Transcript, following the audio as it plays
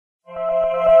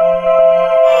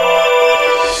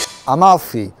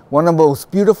Amalfi, one of the most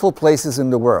beautiful places in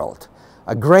the world.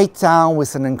 A great town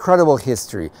with an incredible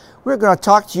history. We're going to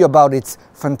talk to you about its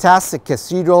fantastic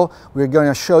cathedral. We're going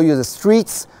to show you the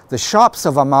streets, the shops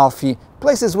of Amalfi,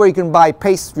 places where you can buy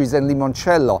pastries and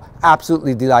limoncello,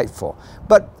 absolutely delightful.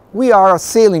 But we are a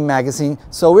sailing magazine,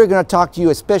 so we're going to talk to you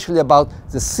especially about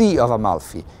the Sea of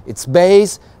Amalfi, its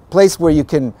bays, place where you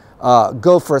can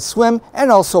go for a swim,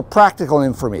 and also practical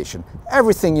information,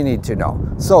 everything you need to know.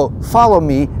 So follow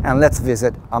me and let's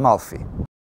visit Amalfi.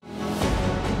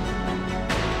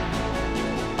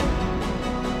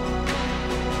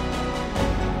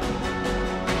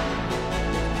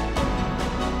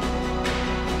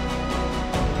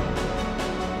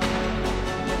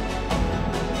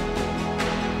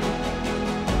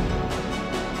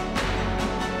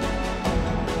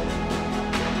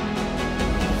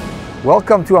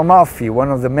 Welcome to Amalfi, one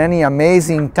of the many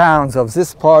amazing towns of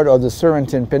this part of the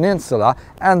Sorrentine Peninsula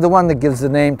and the one that gives the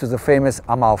name to the famous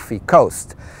Amalfi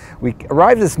coast. We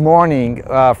arrived this morning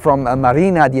from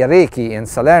Marina di Arechi in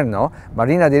Salerno.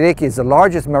 Marina di Arechi is the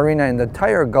largest marina in the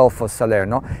entire Gulf of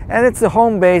Salerno, and it's the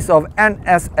home base of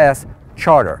NSS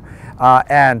Charter.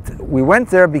 And we went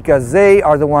there because they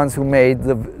are the ones who made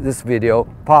this video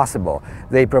possible.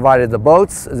 They provided the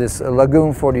boats, this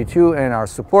Lagoon 42 and our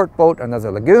support boat,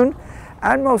 another Lagoon.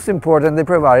 And most important, they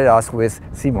provided us with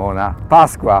Simona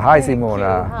Pasqua. Hi,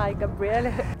 Simona. Hi,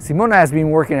 Gabriele. Simona has been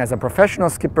working as a professional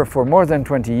skipper for more than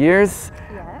 20 years.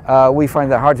 Yeah. We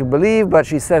find that hard to believe, but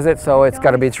she says it, so it's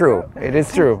got to be true. It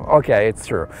is true. Okay, it's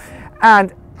true.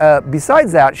 And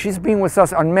besides that, she's been with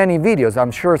us on many videos. I'm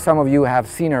sure some of you have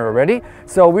seen her already.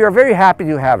 So we are very happy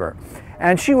to have her.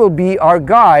 And she will be our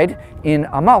guide in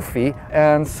Amalfi.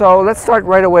 And so let's start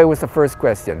right away with the first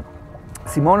question.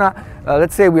 Simona,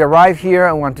 let's say we arrive here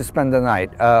and want to spend the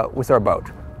night with our boat.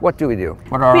 What do we do?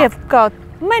 We have got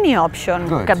many options,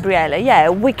 Good. Gabriele. Yeah,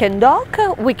 we can dock,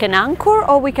 we can anchor,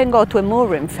 or we can go to a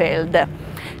mooring field.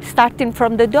 Starting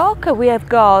from the dock, we have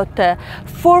got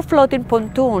 4 floating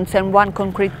pontoons and 1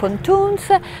 concrete pontoons.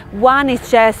 One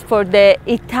is just for the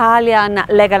Italian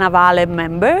Lega Navale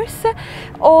members.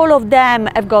 All of them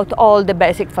have got all the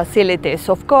basic facilities,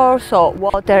 of course, so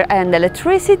water and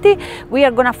electricity. We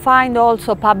are going to find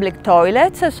also public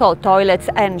toilets, so toilets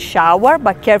and shower,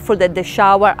 but careful that the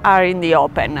shower are in the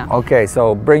open. Okay,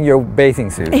 so bring your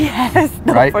bathing suit. Yes,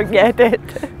 don't forget it.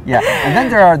 Yeah, and then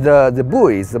there are the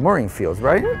buoys, the mooring fields,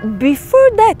 right? Before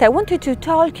that, I wanted to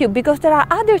talk to you because there are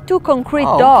other 2 concrete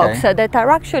docks that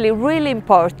are actually really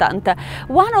important.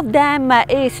 One of them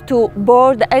is to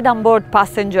board and onboard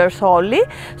passengers only,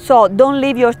 so don't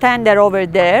leave your tender over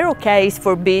there, okay, it's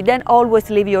forbidden. Always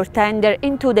leave your tender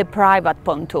into the private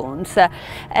pontoons.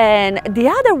 And the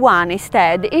other one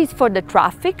instead is for the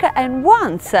traffic, and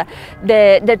once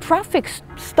the traffic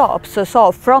stops,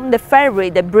 so from the ferry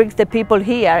that brings the people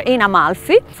here in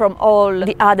Amalfi, from all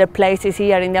the other places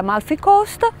here in the Amalfi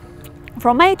coast,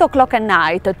 from 8 o'clock at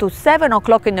night to 7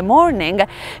 o'clock in the morning,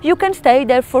 you can stay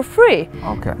there for free.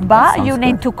 Okay. But you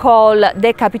need to call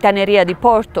the Capitaneria di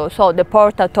Porto, so the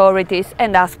port authorities,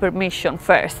 and ask permission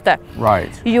first. Right.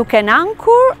 You can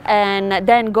anchor and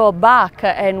then go back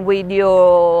and with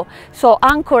your, so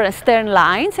anchor and stern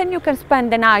lines, and you can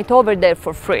spend the night over there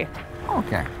for free.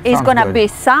 Okay. It's going to be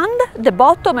sand, the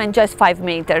bottom, and just 5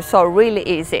 meters, so really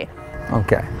easy.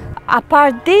 Okay.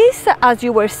 Apart this, as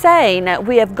you were saying,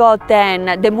 we have got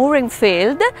then the mooring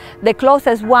field. The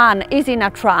closest one is in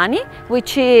Atrani,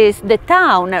 which is the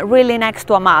town really next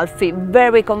to Amalfi.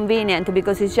 Very convenient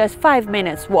because it's just 5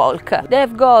 minutes walk.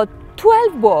 They've got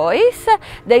 12 buoys.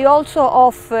 They also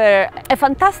offer a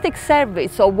fantastic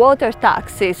service of water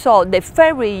taxi, so they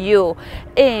ferry you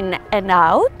in and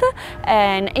out,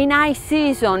 and in high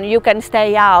season you can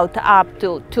stay out up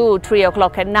to 2-3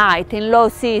 o'clock at night. In low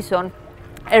season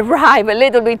arrive a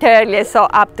little bit earlier, so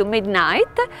up to midnight.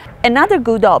 Another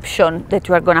good option that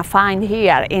you are going to find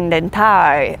here in the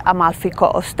entire Amalfi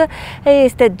coast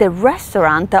is that the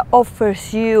restaurant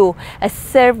offers you a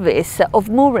service of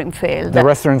mooring field. The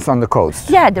restaurants on the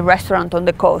coast? Yeah, the restaurant on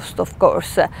the coast, of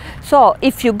course. So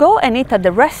if you go and eat at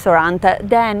the restaurant,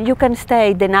 then you can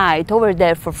stay the night over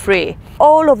there for free.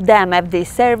 All of them have this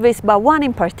service, but one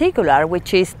in particular,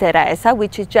 which is Teresa,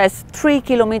 which is just 3.5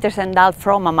 kilometers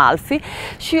from Amalfi,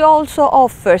 she also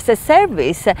offers a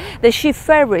service that she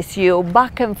ferries you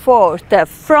back and forth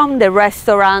from the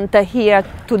restaurant here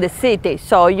to the city,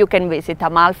 so you can visit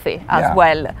Amalfi as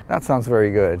well. That sounds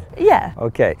very good. Yeah.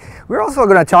 Okay. We're also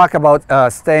going to talk about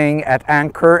staying at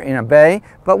anchor in a bay,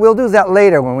 but we'll do that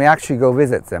later when we actually go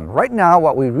visit them. Right now,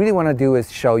 what we really want to do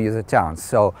is show you the town.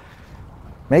 So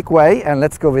make way and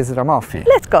let's go visit Amalfi.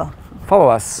 Let's go. Follow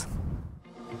us.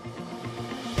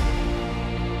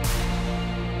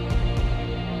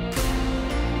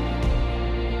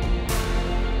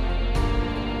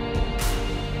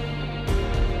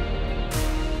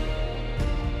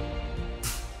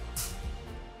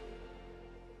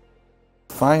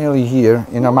 finally here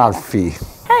in Amalfi.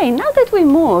 Hey, now that we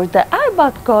moved, how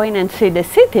about going and see the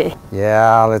city?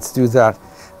 Yeah, let's do that.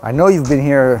 I know you've been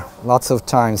here lots of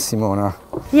times, Simona.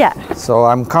 Yeah. So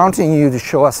I'm counting you to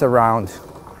show us around.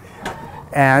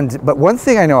 But one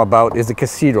thing I know about is the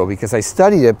cathedral, because I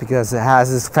studied it because it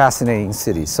has this fascinating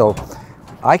city. So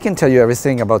I can tell you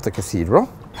everything about the cathedral.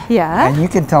 Yeah. And you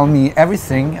can tell me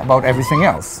everything about everything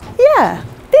else. Yeah,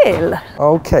 deal.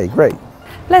 Okay, great.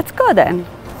 Let's go then.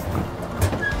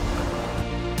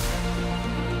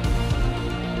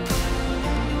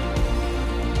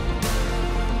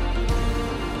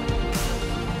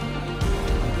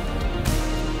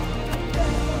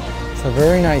 It's a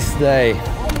very nice day.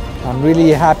 I'm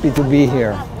really happy to be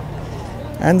here.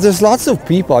 And there's lots of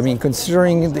people. I mean,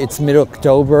 considering it's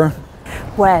mid-October.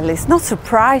 Well, it's not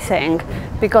surprising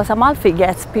because Amalfi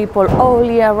gets people all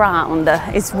year round.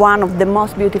 It's one of the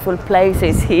most beautiful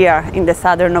places here in the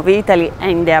southern of Italy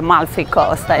and the Amalfi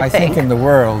coast, I think. In the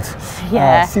world.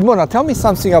 Yeah. Simona, tell me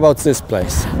something about this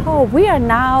place. Oh, we are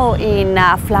now in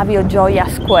Flavio Gioia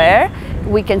Square.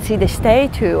 We can see the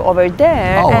statue over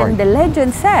there, and the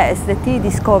legend says that he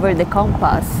discovered the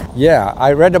compass. Yeah,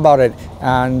 I read about it,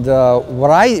 and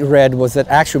what I read was that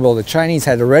actually, well, the Chinese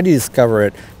had already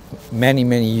discovered it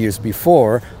many years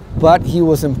before, but he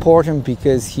was important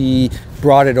because he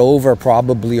brought it over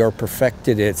probably, or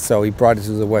perfected it, so he brought it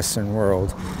to the Western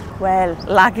world. Well,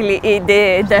 luckily he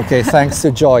did. Okay, thanks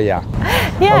to Gioia.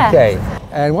 Yeah. Okay,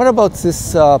 and what about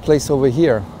this place over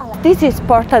here? This is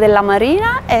Porta della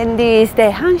Marina, and is the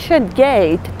ancient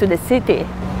gate to the city.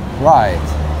 Right,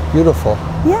 beautiful.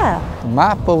 Yeah.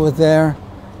 Map over there,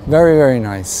 very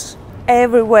nice.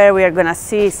 Everywhere we are gonna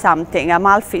see something.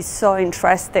 Amalfi is so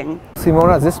interesting.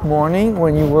 Simona, this morning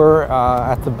when you were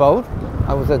at the boat,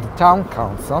 I was at the town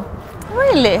council.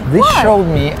 Really? This What? showed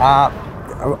me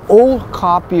an old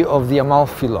copy of the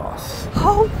Amalfi laws.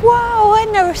 Oh wow, I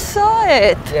never saw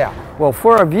it. Yeah, well,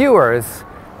 for our viewers,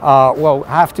 well,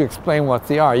 I have to explain what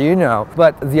they are, you know.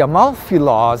 But the Amalfi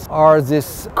laws are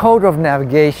this code of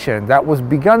navigation that was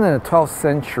begun in the 12th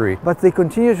century, but they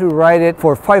continued to write it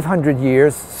for 500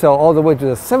 years, so all the way to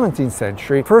the 17th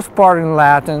century. First part in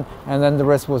Latin, and then the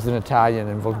rest was in Italian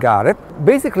and Vulgate.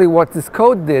 Basically, what this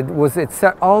code did was it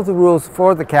set all the rules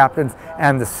for the captains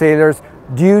and the sailors,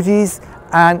 duties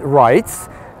and rights.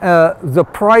 The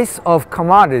price of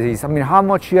commodities, I mean, how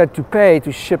much you had to pay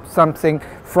to ship something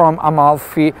from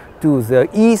Amalfi to the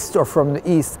east or from the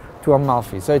east to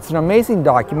Amalfi. So it's an amazing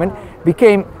document,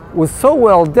 was so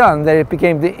well done that it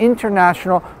became the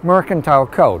International Mercantile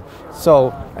Code.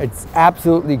 So it's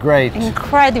absolutely great.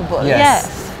 Incredible,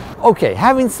 yes. Okay,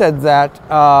 having said that,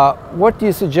 what do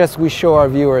you suggest we show our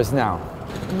viewers now?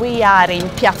 We are in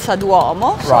Piazza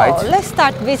Duomo, Right. so let's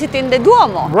start visiting the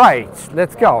Duomo. Right,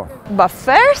 let's go. But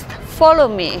first, follow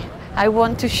me. I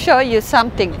want to show you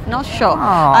something, not show.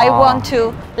 I want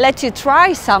to let you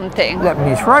try something. Let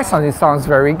me try something, sounds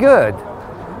very good.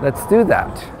 Let's do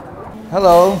that.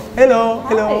 Hello. Hello,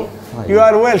 hello. Hi. You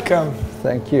are welcome.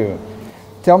 Thank you.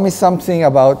 Tell me something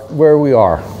about where we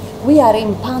are. We are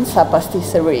in Panza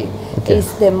Pastisserie. Okay.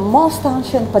 It's the most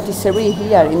ancient patisserie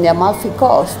here in the Amalfi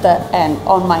Coast, and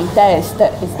on my taste,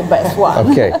 it's the best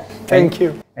one. Okay. Thank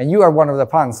you. And you are one of the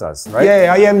Panzas, right?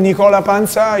 Yeah, I am Nicola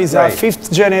Panza. It's Right. a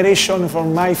fifth generation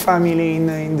from my family in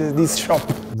this shop.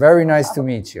 Very nice to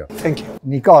meet you. Thank you.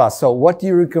 Nicola, so what do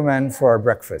you recommend for our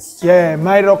breakfast? Yeah,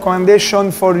 my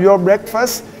recommendation for your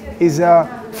breakfast is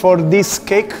for this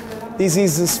cake. This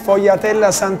is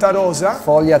sfogliatella Santa Rosa.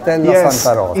 Sfogliatella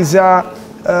Santa Rosa. It's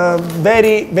a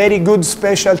very good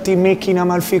specialty made in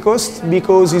Amalfi Coast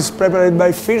because it's prepared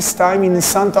by first time in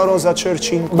Santa Rosa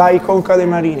Church by Conca de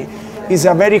Marini. It's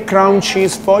a very crunchy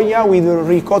sfoglia with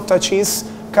ricotta cheese,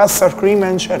 custard cream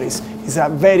and cherries. It's a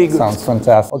very good. Sounds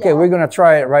fantastic. Okay, we're gonna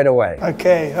try it right away.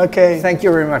 Okay. Thank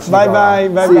you very much, Bye Nicola.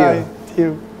 bye. See you. See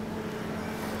you.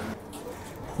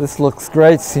 This looks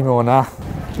great, Simona.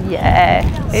 Yeah,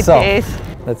 it is.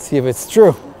 Let's see if it's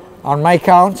true. On my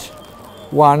count,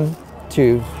 1,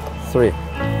 2, 3.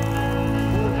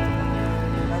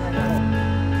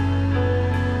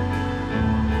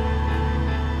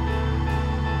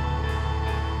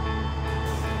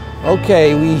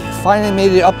 Okay, we finally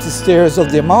made it up the stairs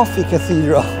of the Amalfi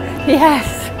Cathedral. Yes.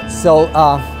 So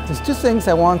there's two things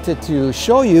I wanted to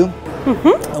show you,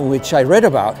 which I read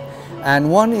about.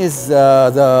 And one is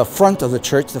the front of the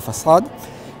church, the facade.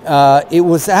 It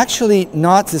was actually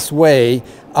not this way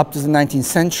up to the 19th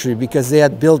century because they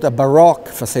had built a Baroque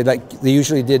facade like they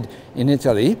usually did in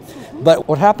Italy. But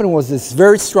what happened was this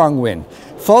very strong wind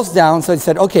falls down, so he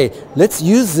said, okay, let's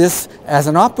use this as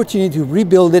an opportunity to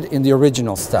rebuild it in the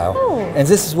original style. Oh. And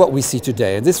this is what we see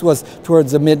today. This was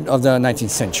towards the mid of the 19th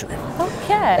century.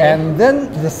 Okay. And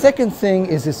then the second thing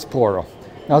is this portal.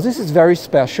 Now this is very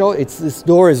special. This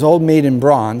door is all made in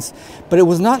bronze, but it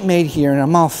was not made here in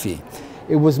Amalfi.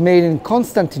 It was made in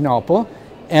Constantinople,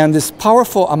 and this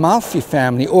powerful Amalfi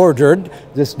family ordered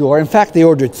this door. In fact, they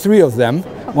ordered 3 of them.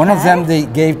 Okay. One of them they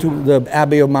gave to the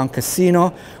Abbey of Mount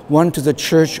Cassino, one to the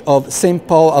Church of St.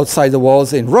 Paul outside the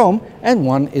walls in Rome, and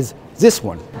one is this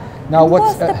one. Now,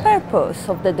 what's the purpose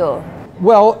of the door?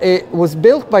 Well, it was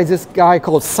built by this guy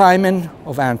called Simon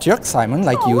of Antioch, Simon,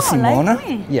 like you, Simona. Like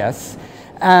me. Yes.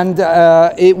 And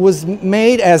it was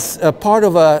made as a part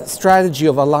of a strategy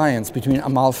of alliance between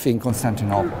Amalfi and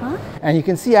Constantinople. And you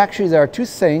can see actually there are 2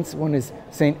 saints. One is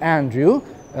Saint Andrew,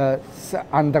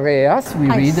 Andreas, we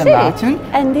read in Latin.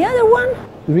 And the other one?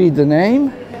 Read the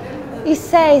name. It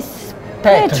says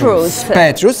Petrus.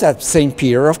 Petrus, that's Saint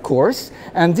Peter, of course.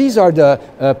 And these are the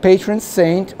patron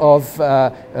saint of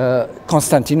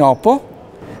Constantinople.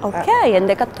 Okay, and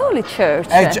the Catholic Church.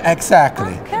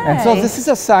 Exactly. Okay. And so this is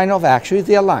a sign of actually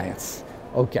the alliance.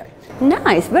 Okay.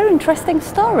 Nice, very interesting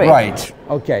story. Right,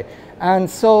 okay. And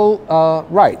so,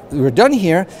 right, we're done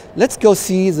here. Let's go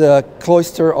see the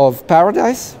Cloister of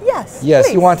Paradise. Yes, Yes,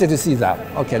 please. You wanted to see that.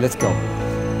 Okay, let's go.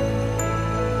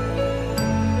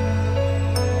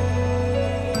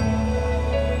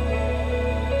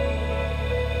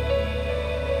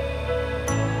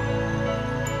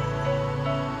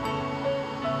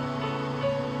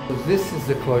 This is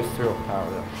the Cloister of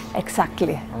Paradise.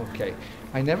 Exactly. Okay.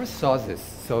 I never saw this,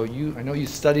 so I know you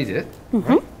studied it,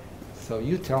 right? So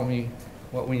you tell me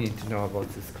what we need to know about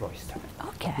this cloister.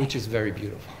 Okay. Which is very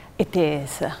beautiful. It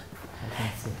is.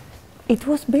 It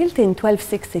was built in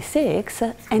 1266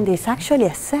 and is actually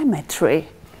a cemetery.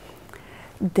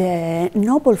 The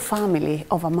noble family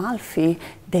of Amalfi,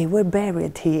 they were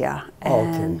buried here.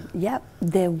 And yeah,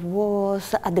 there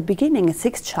was at the beginning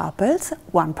 6 chapels,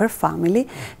 1 per family.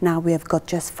 Now we have got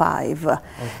just 5.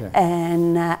 Okay.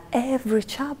 And every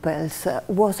chapel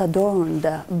was adorned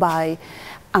by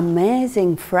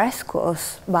amazing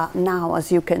frescoes, but now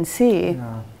as you can see,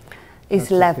 is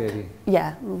left,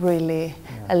 really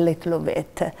a little of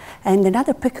it. And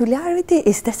another peculiarity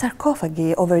is the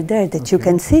sarcophagi over there that you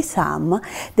can see some.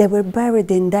 They were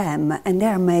buried in them, and they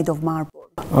are made of marble.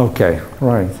 Okay,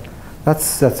 right.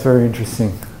 That's very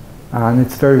interesting, and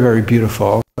it's very, very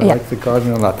beautiful. I like the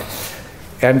garden a lot.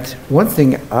 And one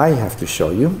thing I have to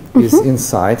show you is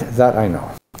inside that I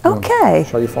know. Okay.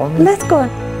 Shall you follow me? Let's go.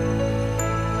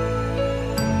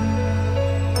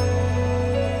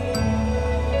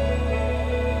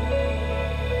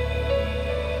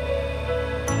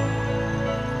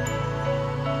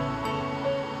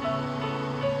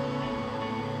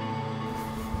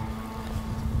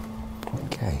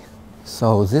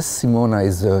 So this, Simona,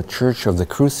 is the Church of the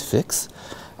Crucifix,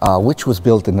 which was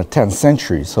built in the 10th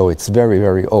century, so it's very,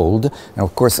 very old. And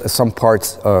of course, some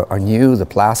parts are new, the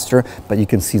plaster, but you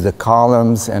can see the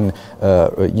columns and,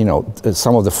 you know,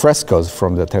 some of the frescoes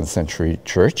from the 10th century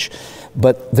church.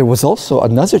 But there was also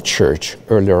another church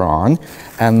earlier on,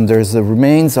 and there's the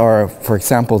remains are, for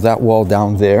example, that wall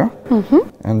down there,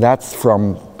 and that's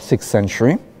from 6th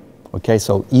century, okay,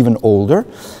 so even older.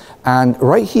 And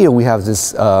right here we have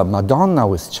this Madonna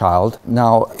with Child.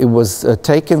 Now it was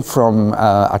taken from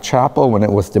a chapel when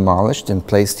it was demolished and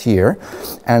placed here.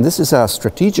 And this is a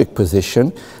strategic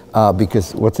position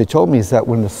because what they told me is that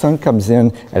when the sun comes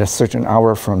in at a certain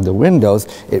hour from the windows,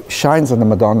 it shines on the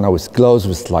Madonna, which glows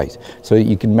with light. So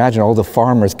you can imagine all the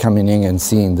farmers coming in and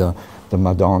seeing the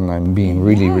Madonna and being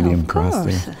really, really impressed.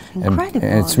 And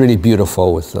it's really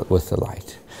beautiful with the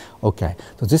light. Okay,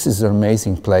 so this is an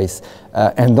amazing place.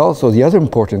 And also the other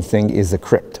important thing is the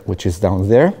crypt, which is down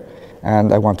there.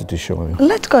 And I wanted to show you.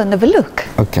 Let's go and have a look.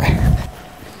 Okay.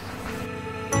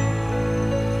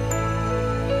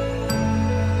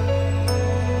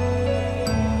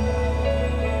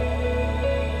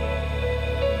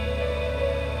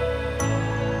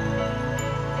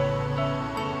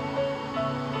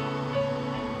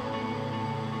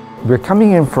 We're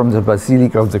coming in from the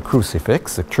Basilica of the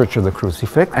Crucifix, the Church of the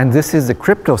Crucifix, and this is the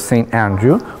crypt of St.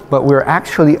 Andrew, but we're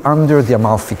actually under the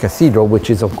Amalfi Cathedral, which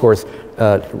is, of course,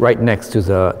 right next to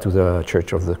the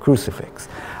Church of the Crucifix.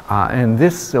 And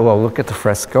this, well, look at the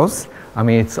frescoes. I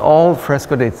mean, it's all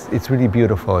frescoed, it's really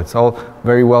beautiful. It's all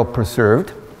very well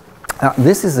preserved.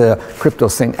 This is a crypt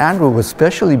of St. Andrew, was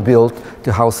specially built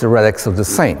to house the relics of the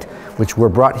saint, which were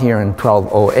brought here in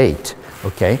 1208,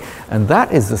 okay? And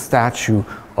that is the statue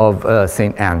of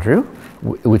St. Andrew,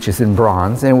 which is in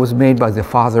bronze, and it was made by the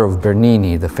father of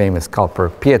Bernini, the famous sculptor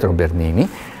Pietro Bernini.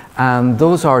 And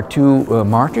those are two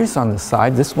martyrs on the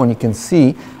side. This one you can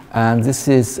see, and this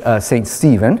is Saint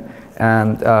Stephen,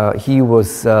 and he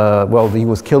was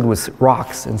killed with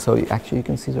rocks, and so actually you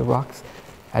can see the rocks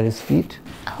at his feet.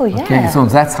 Oh yeah. Okay, so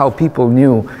that's how people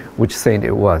knew which saint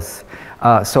it was.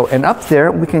 And up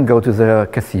there we can go to the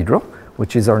cathedral,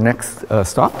 which is our next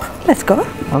stop. Let's go.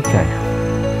 Okay.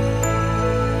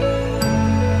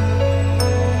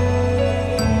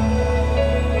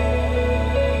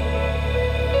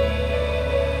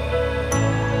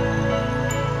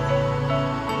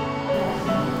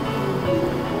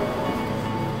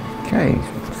 Okay,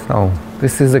 so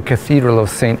this is the Cathedral of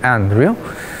St. Andrew.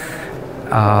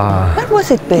 When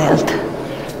was it built?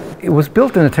 It was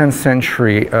built in the 10th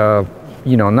century,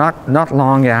 not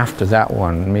long after that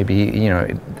one. Maybe,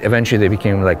 eventually they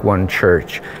became like one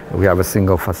church. We have a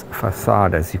single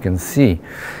facade, as you can see.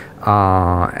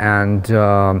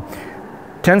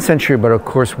 10th century, but of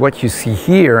course what you see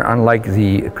here, unlike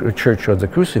the Church of the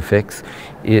Crucifix,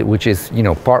 which is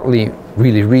partly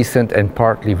really recent and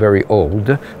partly very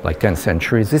old, like 10th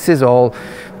century, this is all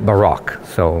Baroque.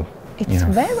 So it's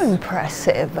very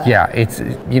impressive. Yeah, it's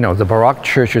the Baroque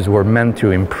churches were meant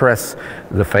to impress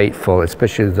the faithful,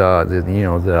 especially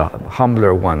the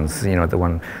humbler ones, the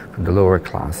one from the lower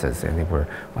classes, and they were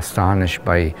astonished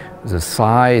by the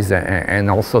size and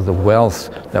also the wealth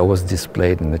that was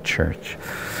displayed in the church.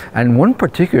 And one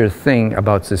particular thing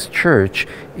about this church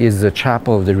is the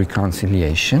Chapel of the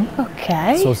Reconciliation.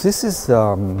 Okay. So this is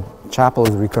Chapel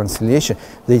of the Reconciliation.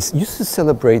 They used to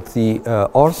celebrate the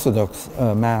Orthodox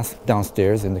Mass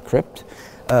downstairs in the crypt,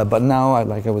 but now,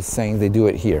 like I was saying, they do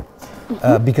it here.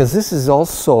 Because this is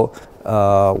also,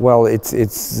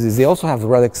 they also have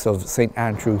relics of St.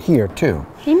 Andrew here too.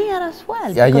 In here as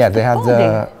well? Yeah, they have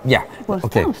was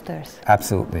downstairs.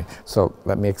 Absolutely. So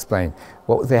let me explain.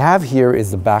 What they have here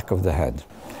is the back of the head.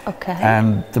 Okay.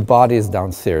 And the body is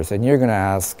downstairs. And you're going to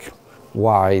ask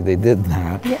why they did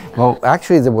that. Yeah. Well,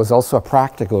 actually, there was also a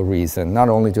practical reason, not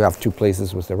only to have two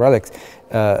places with the relics.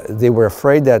 They were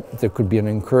afraid that there could be an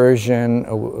incursion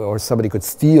or somebody could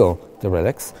steal the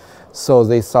relics. So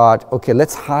they thought, okay,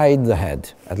 let's hide the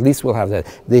head. At least we'll have that.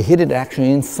 They hid it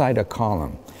actually inside a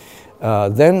column.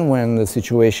 Then when the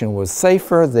situation was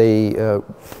safer, they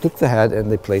took the head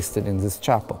and they placed it in this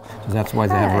chapel. So that's why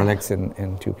they have relics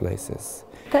in two places.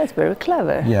 That's very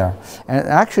clever. Yeah, and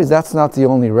actually that's not the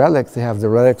only relic. They have the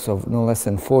relics of no less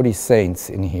than 40 saints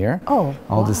in here. Oh,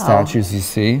 all the statues you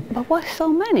see. But why so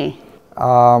many?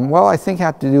 Well, I think it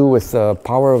had to do with the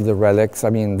power of the relics. I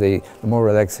mean, the more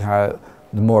relics, the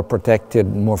more protected,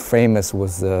 more famous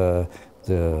was the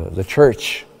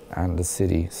church and the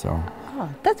city. So. Oh,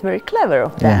 that's very clever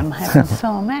of them, having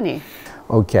so many.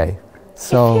 Okay.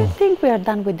 So, if you think we are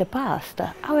done with the past,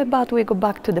 how about we go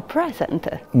back to the present?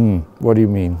 What do you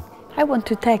mean? I want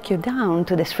to take you down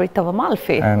to the street of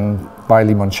Amalfi. And by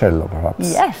Limoncello,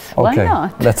 perhaps? Yes, why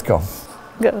not? Okay, let's go.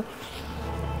 Go.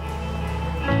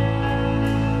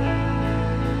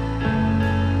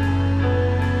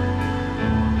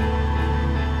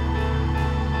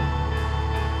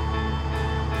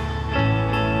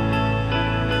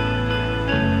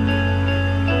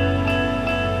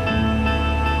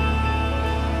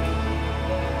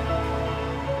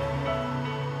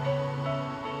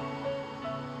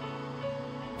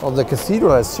 Well, the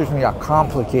cathedral has certainly a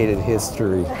complicated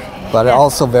history, but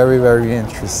also very, very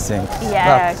interesting.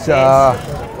 Yeah,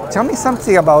 but, tell me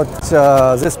something about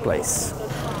this place.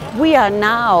 We are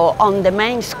now on the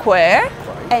main square,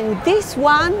 and this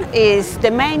one is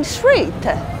the main street,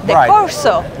 the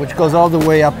Corso. Which goes all the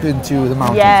way up into the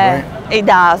mountains, right? It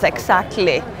does,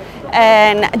 exactly.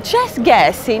 And just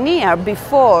guess, in here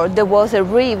before there was a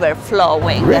river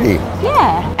flowing. Really?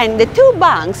 Yeah, and the two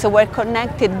banks were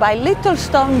connected by little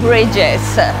stone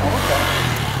bridges.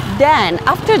 Then,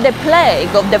 after the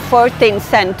plague of the 14th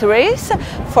centuries,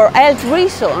 for health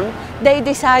reasons, they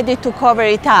decided to cover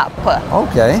it up.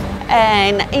 Okay.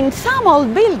 And in some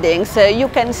old buildings, you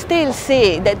can still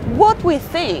see that what we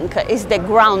think is the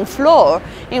ground floor,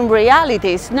 in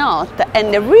reality is not.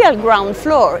 And the real ground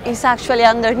floor is actually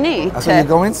underneath. So you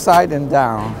go inside and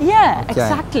down. Yeah,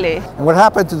 exactly. And what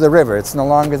happened to the river? It's no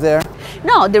longer there?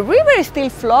 No, the river is still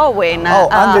flowing.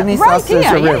 Underneath us there's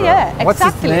a river. Yeah, What's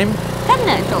its name?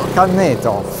 Canneto.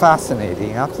 Canneto.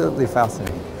 Fascinating, absolutely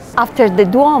fascinating. After the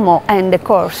Duomo and the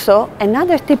Corso,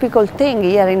 another typical thing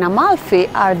here in Amalfi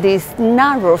are these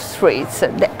narrow streets,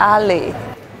 the alley.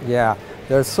 Yeah,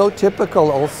 they're so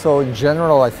typical also in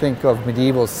general, I think, of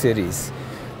medieval cities,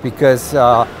 because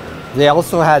They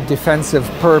also had defensive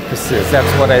purposes.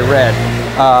 That's what I read.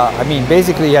 I mean,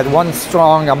 basically, you had one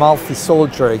strong Amalfi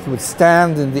soldier. He would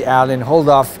stand in the alley and hold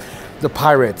off the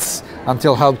pirates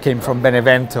until help came from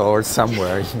Benevento or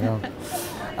somewhere, you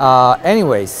know.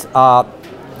 Anyways,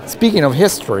 speaking of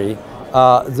history,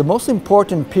 the most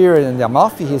important period in the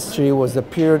Amalfi history was the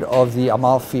period of the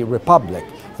Amalfi Republic,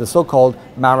 the so-called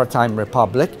Maritime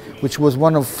Republic, which was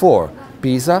one of four: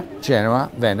 Pisa,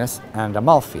 Genoa, Venice, and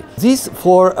Amalfi. These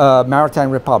four maritime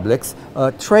republics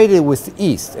traded with the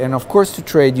East, and of course to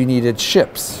trade you needed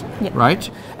ships, right?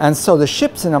 And so the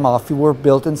ships in Amalfi were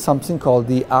built in something called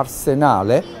the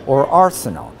arsenale, or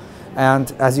arsenal.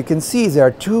 And as you can see, there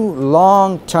are two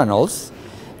long tunnels,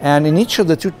 and in each of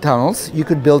the two tunnels you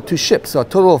could build two ships. So a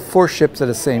total of 4 ships at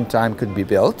the same time could be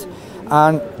built.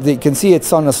 And you can see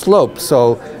it's on a slope,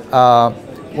 so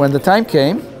when the time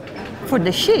came, for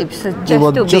the ships,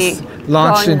 just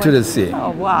launched into the sea.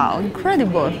 Oh wow,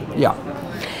 incredible. Yeah.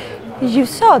 You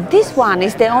saw this one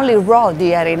is the only road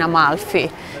here in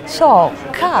Amalfi. So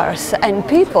cars and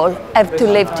people have to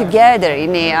live together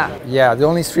in here. Yeah, the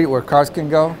only street where cars can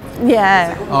go?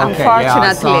 Yeah, Okay, unfortunately. yeah,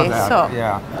 I saw that. So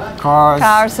yeah.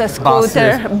 Cars, a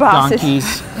scooter, buses.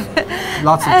 donkeys,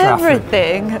 lots of traffic.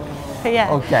 Everything.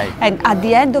 Yeah. Okay. And at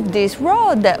the end of this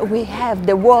road, we have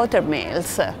the water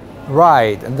mills.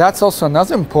 Right, and that's also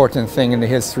another important thing in the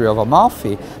history of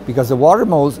Amalfi, because the water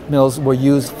mills were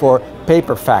used for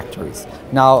paper factories.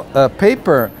 Now,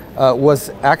 paper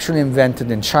was actually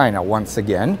invented in China once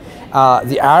again.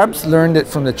 The Arabs learned it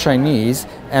from the Chinese,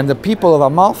 and the people of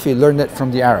Amalfi learned it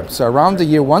from the Arabs. So around the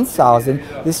year 1000,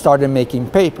 they started making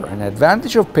paper. An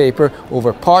advantage of paper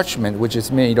over parchment, which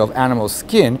is made of animal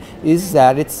skin, is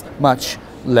that it's much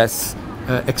less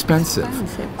expensive.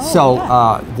 Oh, So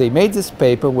yeah. they made this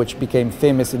paper, which became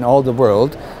famous in all the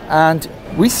world, and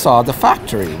we saw the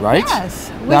factory, right?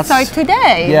 Yes, we saw it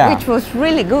today, yeah. which was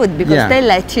really good because Yeah. they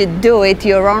let you do it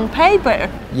your own paper.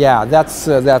 Yeah,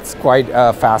 that's quite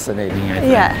fascinating, I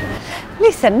think. Yeah.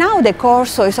 Listen, now the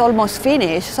corso is almost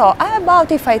finished, so how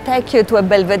about if I take you to a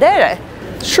belvedere?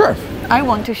 Sure, I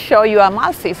want to show you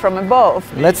Amalfi from above.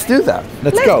 let's do that.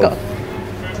 Let's Let's go. go.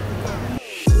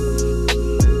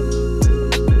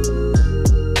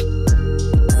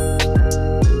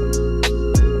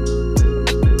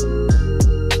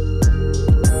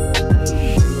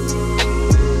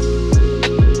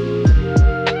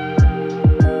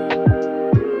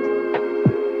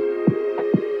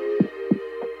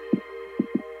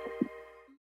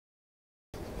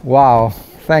 Wow,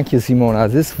 thank you,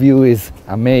 Simona. This view is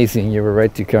amazing. You were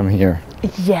right to come here.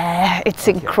 Yeah, it's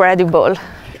incredible.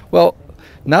 Well,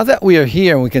 now that we are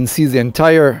here and we can see the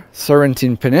entire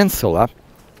Sorrentine Peninsula,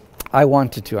 I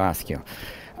wanted to ask you,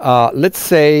 let's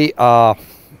say a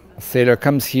sailor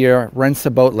comes here, rents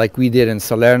a boat like we did in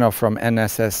Salerno from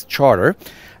NSS Charter,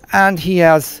 and he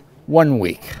has 1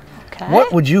 week. Okay.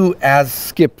 What would you as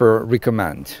skipper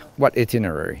recommend? What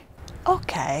itinerary?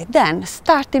 Okay, then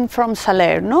starting from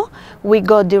Salerno, we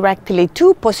go directly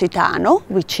to Positano,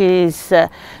 which is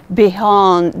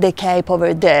beyond the Cape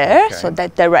over there, Okay. so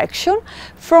that direction.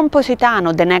 From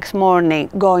Positano, the next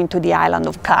morning, going to the island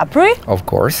of Capri. Of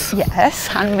course. Yes,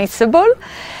 unmissable.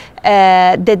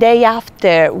 The day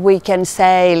after, we can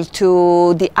sail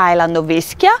to the island of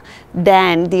Ischia,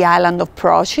 then the island of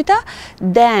Procida,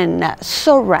 then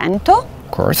Sorrento.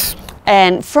 Of course.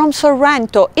 And from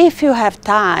Sorrento, if you have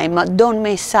time, don't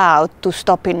miss out to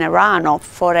stop in Nerano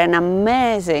for an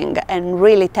amazing and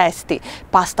really tasty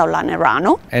pasta alla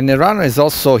Nerano. And Nerano is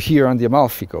also here on the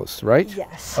Amalfi coast, right?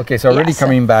 Yes. Okay, so already Yes.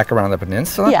 coming back around the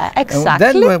peninsula. Yeah, And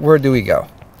exactly. then where do we go?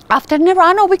 After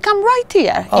Nerano, we come right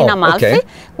here Oh, in Amalfi. okay.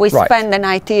 We Right. spend the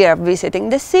night here visiting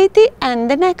the city, and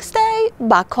the next day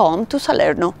back home to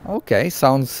Salerno. Okay,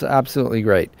 sounds absolutely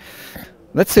great.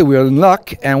 Let's say we're in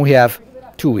luck and we have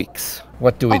 2 weeks.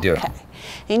 What do we do? Okay.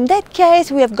 In that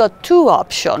case, we have got two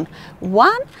options.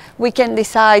 One, we can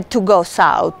decide to go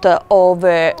south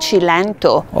over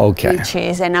Cilento, Okay. which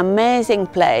is an amazing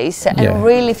place, Yeah. and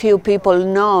really few people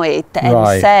know it and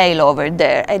Right. sail over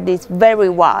there, and it's very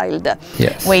wild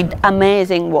Yes. with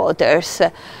amazing waters.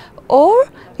 Or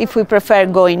if we prefer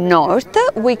going north,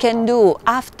 we can do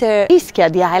after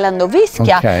Ischia, the island of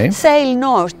Ischia, Okay. sail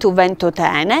north to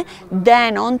Ventotene,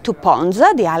 then on to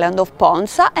Ponza, the island of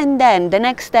Ponza, and then the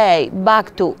next day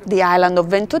back to the island of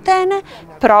Ventotene,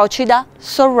 Procida,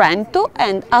 Sorrento,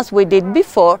 and as we did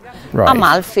before, Right.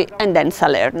 Amalfi and then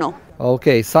Salerno.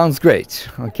 Okay, sounds great.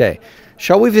 Okay.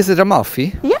 Shall we visit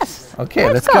Amalfi? Yes.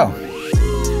 Okay, let's go.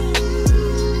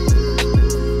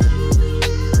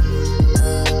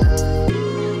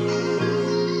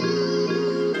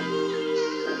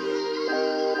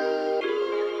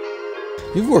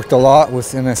 You've worked a lot with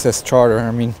NSS Charter.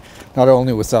 I mean, not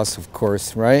only with us, of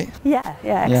course, right? Yeah,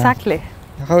 exactly.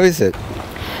 How is it?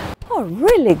 Oh,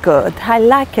 really good. I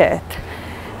like it.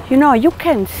 You know, you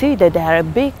can see that they're a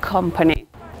big company.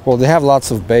 Well, they have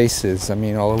lots of bases, I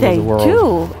mean, all over the world. They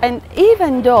do. And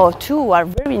even though two are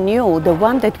very new, the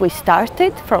one that we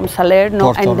started from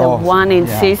Salerno and the one in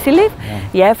Sicily,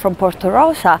 from Porto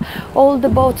Rosa, all the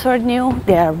boats are new.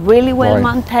 They are really well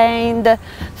maintained.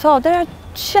 So there are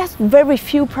just very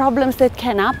few problems that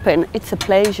can happen. It's a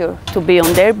pleasure to be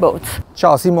on their boats.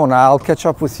 Ciao Simona, I'll catch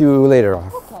up with you later.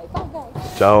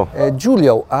 Ciao.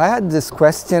 Giulio, I had this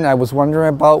question I was wondering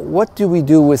about. What do we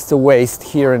do with the waste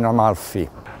here in Amalfi?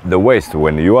 The waste,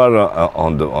 when you are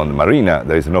on the Marina,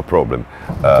 there is no problem.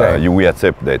 We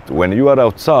accept that. When you are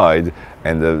outside,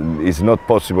 and it's not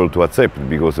possible to accept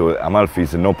because Amalfi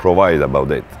is no provide about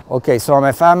that. Okay, so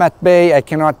if I'm at bay, I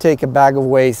cannot take a bag of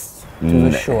waste to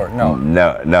the shore? No.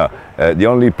 No. The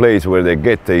only place where they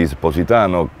get is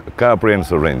Positano, Capri and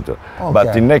Sorrento. Okay.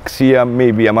 But in next year,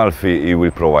 maybe Amalfi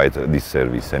will provide this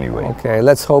service anyway. Okay,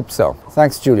 let's hope so.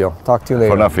 Thanks, Giulio. Talk to you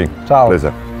later. For nothing. Ciao.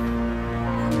 Pleasure.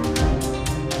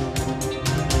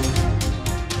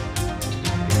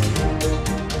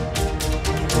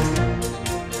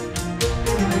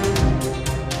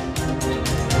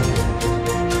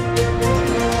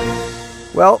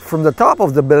 Well, from the top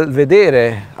of the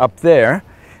Belvedere up there,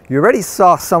 you already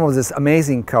saw some of this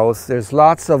amazing coast. There's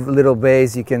lots of little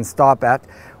bays you can stop at.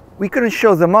 We couldn't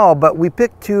show them all, but we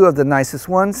picked two of the nicest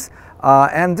ones.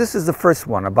 And this is the first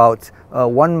one, about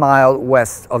 1 mile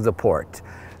west of the port.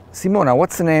 Simona,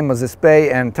 what's the name of this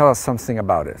bay, and tell us something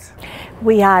about it?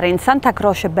 We are in Santa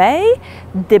Croce Bay.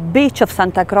 The beach of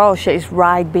Santa Croce is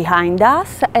right behind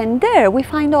us, and there we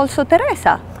find also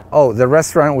Teresa. Oh, the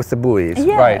restaurant with the buoys,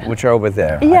 right, which are over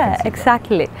there. Yeah,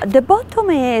 exactly. The bottom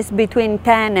is between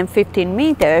 10 and 15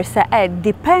 meters, and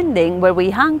depending where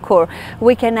we anchor,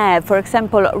 we can have, for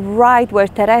example, right where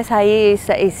Teresa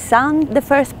is sand, the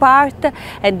first part,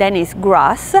 and then is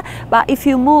grass. But if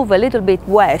you move a little bit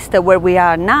west, where we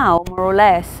are now, more or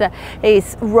less,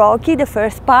 is rocky, the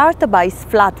first part, but it's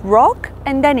flat rock,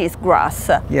 and then it's grass.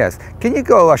 Yes. Can you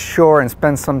go ashore and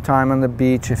spend some time on the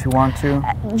beach if you want to?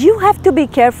 You have to be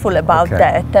careful about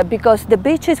that, because the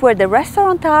beaches where the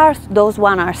restaurants are, those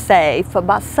ones are safe,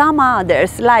 but some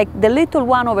others, like the little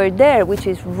one over there, which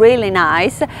is really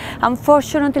nice,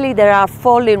 unfortunately there are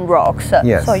falling rocks,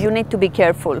 so you need to be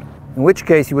careful. In which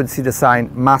case you would see the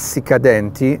sign Massi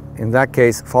Cadenti, in that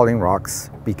case falling rocks,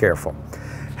 be careful.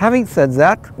 Having said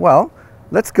that, well,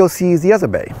 let's go see the other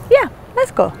bay. Yeah,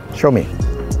 let's go. Show me.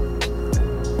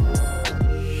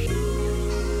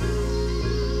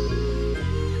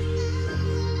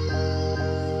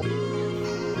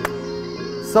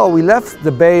 So we left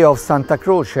the Bay of Santa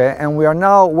Croce and we are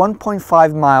now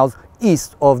 1.5 miles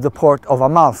east of the port of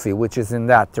Amalfi, which is in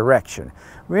that direction.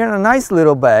 We're in a nice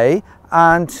little bay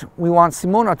and we want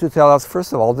Simona to tell us,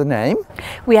 first of all, the name.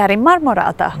 We are in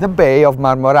Marmorata. The Bay of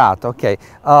Marmorata, okay.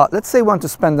 Let's say we want to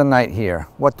spend the night here.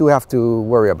 What do we have to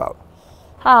worry about?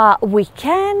 We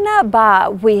can,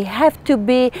 but we have to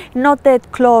be not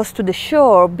that close to the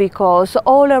shore, because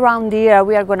all around here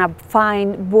we are going to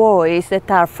find buoys that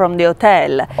are from the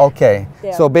hotel. Okay,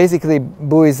 so basically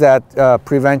buoys that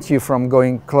prevent you from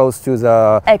going close to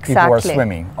the people who are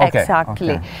swimming. Okay.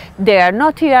 Exactly. Okay. They are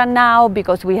not here now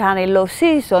because we are in low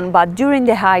season, but during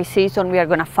the high season we are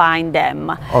going to find them.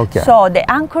 Okay. So the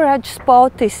anchorage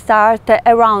spot is start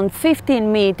around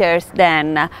 15 meters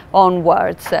then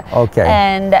onwards.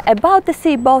 Okay. And about the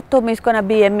sea bottom is going to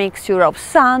be a mixture of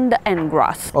sand and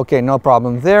grass. Okay, no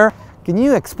problem there. Can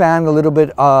you expand a little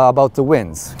bit about the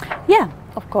winds? Yeah,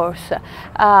 of course.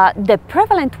 The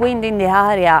prevalent wind in the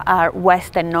area are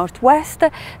west and northwest.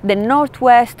 The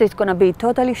northwest is going to be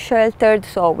totally sheltered,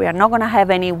 so we are not going to have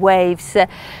any waves.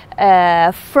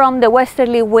 From the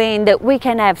westerly wind, we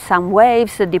can have some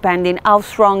waves depending how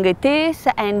strong it is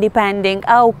and depending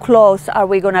how close are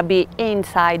we going to be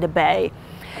inside the bay.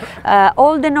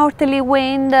 All the northerly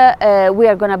wind, we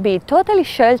are going to be totally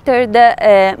sheltered,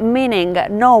 meaning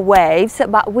no waves,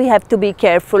 but we have to be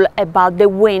careful about the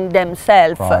wind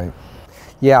themselves. Right.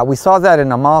 Yeah, we saw that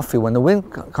in Amalfi. When the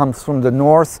wind comes from the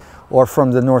north or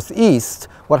from the northeast,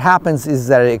 what happens is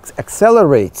that it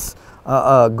accelerates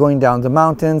going down the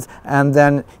mountains, and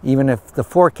then even if the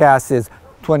forecast is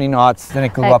 20 knots, then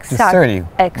it could go up to 30.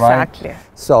 Exactly. Right?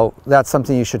 So that's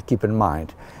something you should keep in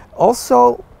mind.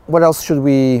 Also, what else should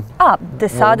we? The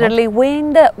southerly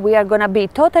wind, we are going to be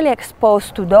totally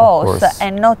exposed to those,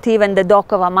 and not even the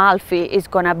dock of Amalfi is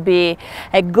going to be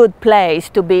a good place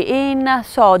to be in.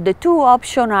 So the two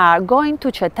options are going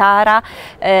to Cetara,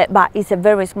 but it's a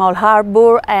very small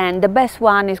harbor, and the best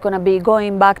one is going to be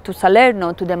going back to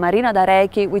Salerno, to the Marina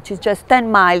d'Arechi, which is just 10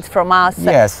 miles from us.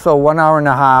 Yes, so 1 hour and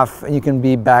a half, you can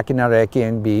be back in Arechi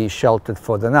and be sheltered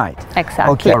for the night.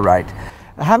 Exactly. Okay, all right.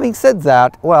 Having said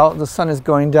that, well, the sun is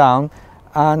going down,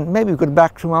 and maybe we could go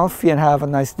back to Amalfi and have a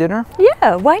nice dinner?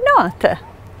 Yeah, why not?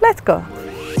 Let's go.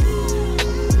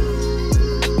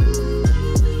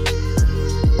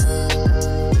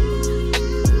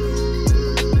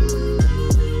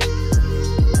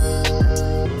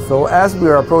 So as we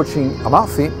are approaching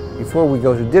Amalfi, before we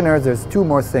go to dinner, there's two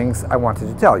more things I wanted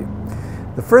to tell you.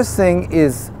 The first thing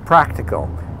is practical.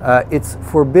 It's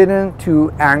forbidden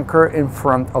to anchor in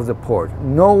front of the port.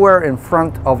 Nowhere in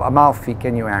front of Amalfi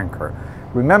can you anchor.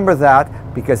 Remember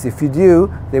that, because if you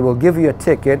do, they will give you a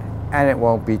ticket and it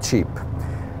won't be cheap.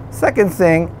 Second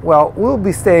thing, well, we'll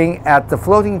be staying at the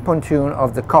floating pontoon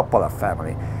of the Coppola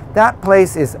family. That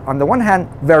place is, on the one hand,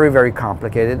 very, very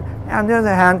complicated, and on the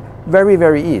other hand, very,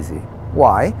 very easy.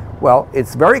 Why? Well,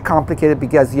 it's very complicated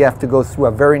because you have to go through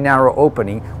a very narrow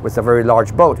opening with a very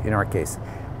large boat in our case.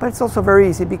 But it's also very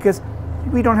easy because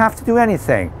we don't have to do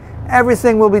anything.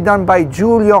 Everything will be done by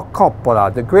Giulio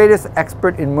Coppola, the greatest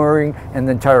expert in mooring in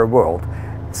the entire world.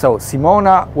 So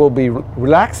Simona will be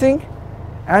relaxing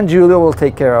and Giulio will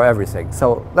take care of everything.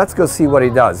 So let's go see what he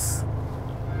does.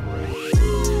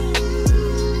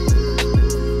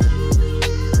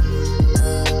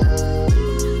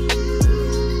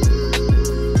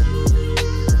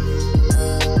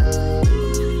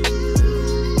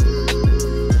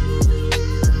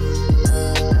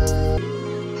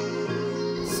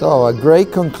 So a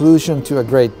great conclusion to a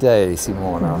great day,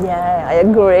 Simona. Yeah, I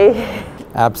agree.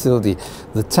 Absolutely.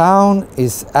 The town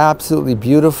is absolutely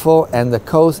beautiful and the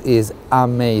coast is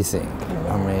amazing.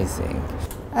 Amazing.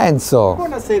 Enzo.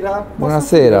 Buonasera.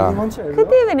 Buonasera.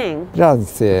 Good evening.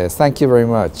 Grazie. Thank you very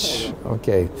much.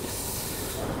 Okay.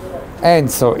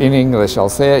 Enzo, in English, I'll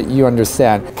say it, you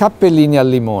understand. Cappellini al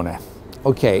limone.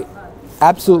 Okay.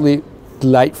 Absolutely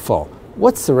delightful.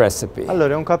 What's the recipe?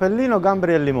 Allora, è un capellino,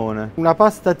 gamberi e limone. Una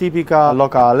pasta tipica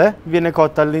locale, viene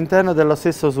cotta all'interno dello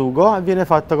stesso sugo e viene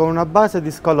fatta con una base di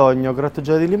scalogno,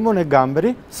 grattugiato di limone e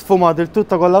gamberi, sfumato il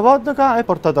tutto con la vodka e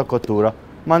portato a cottura.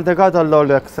 Mantecato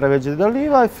all'olio extravergine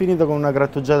d'oliva e finito con una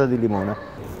grattugiata di limone.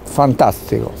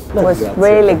 Fantastico. It was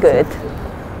really good.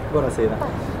 Buonasera.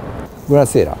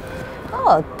 Buonasera.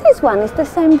 Oh, this one is the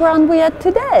same brand we had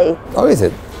today. Oh, is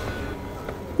it?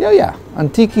 Yeah.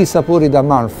 Antichi sapori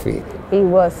d'Amalfi. It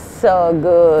was so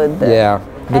good. Yeah.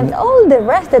 And all the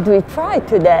rest that we tried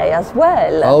today as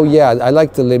well. Oh yeah, I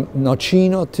like the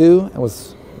nocino too. It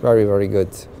was very, very good.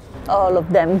 All of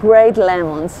them, great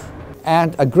lemons.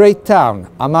 And a great town,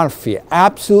 Amalfi.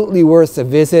 Absolutely worth a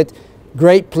visit.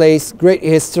 Great place, great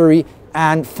history,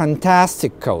 and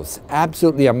fantastic coast.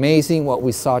 Absolutely amazing what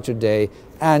we saw today,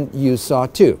 and you saw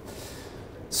too.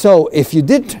 So if you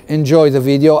did enjoy the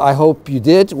video, I hope you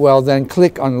did, well then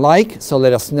click on like, so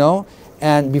let us know.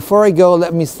 And before I go,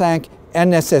 let me thank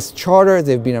NSS Charter.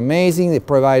 They've been amazing. They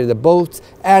provided the boats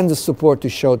and the support to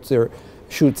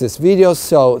shoot this video.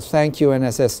 So thank you,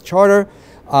 NSS Charter.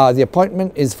 The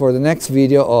appointment is for the next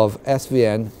video of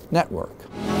SVN Network.